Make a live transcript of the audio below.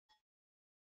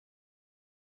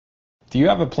Do you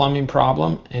have a plumbing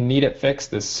problem and need it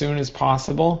fixed as soon as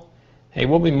possible? Hey,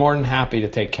 we'll be more than happy to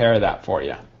take care of that for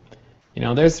you.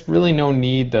 There's really no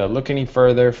need to look any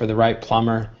further for the right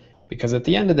plumber because at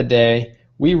the end of the day,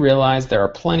 we realize there are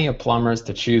plenty of plumbers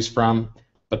to choose from,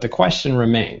 but the question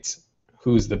remains,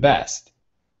 who's the best?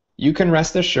 You can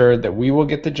rest assured that we will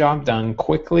get the job done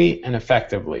quickly and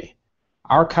effectively.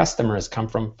 Our customers come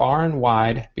from far and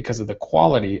wide because of the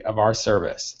quality of our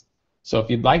service. So if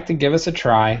you'd like to give us a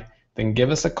try, then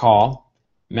give us a call,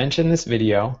 mention this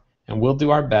video, and we'll do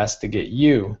our best to get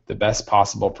you the best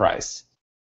possible price.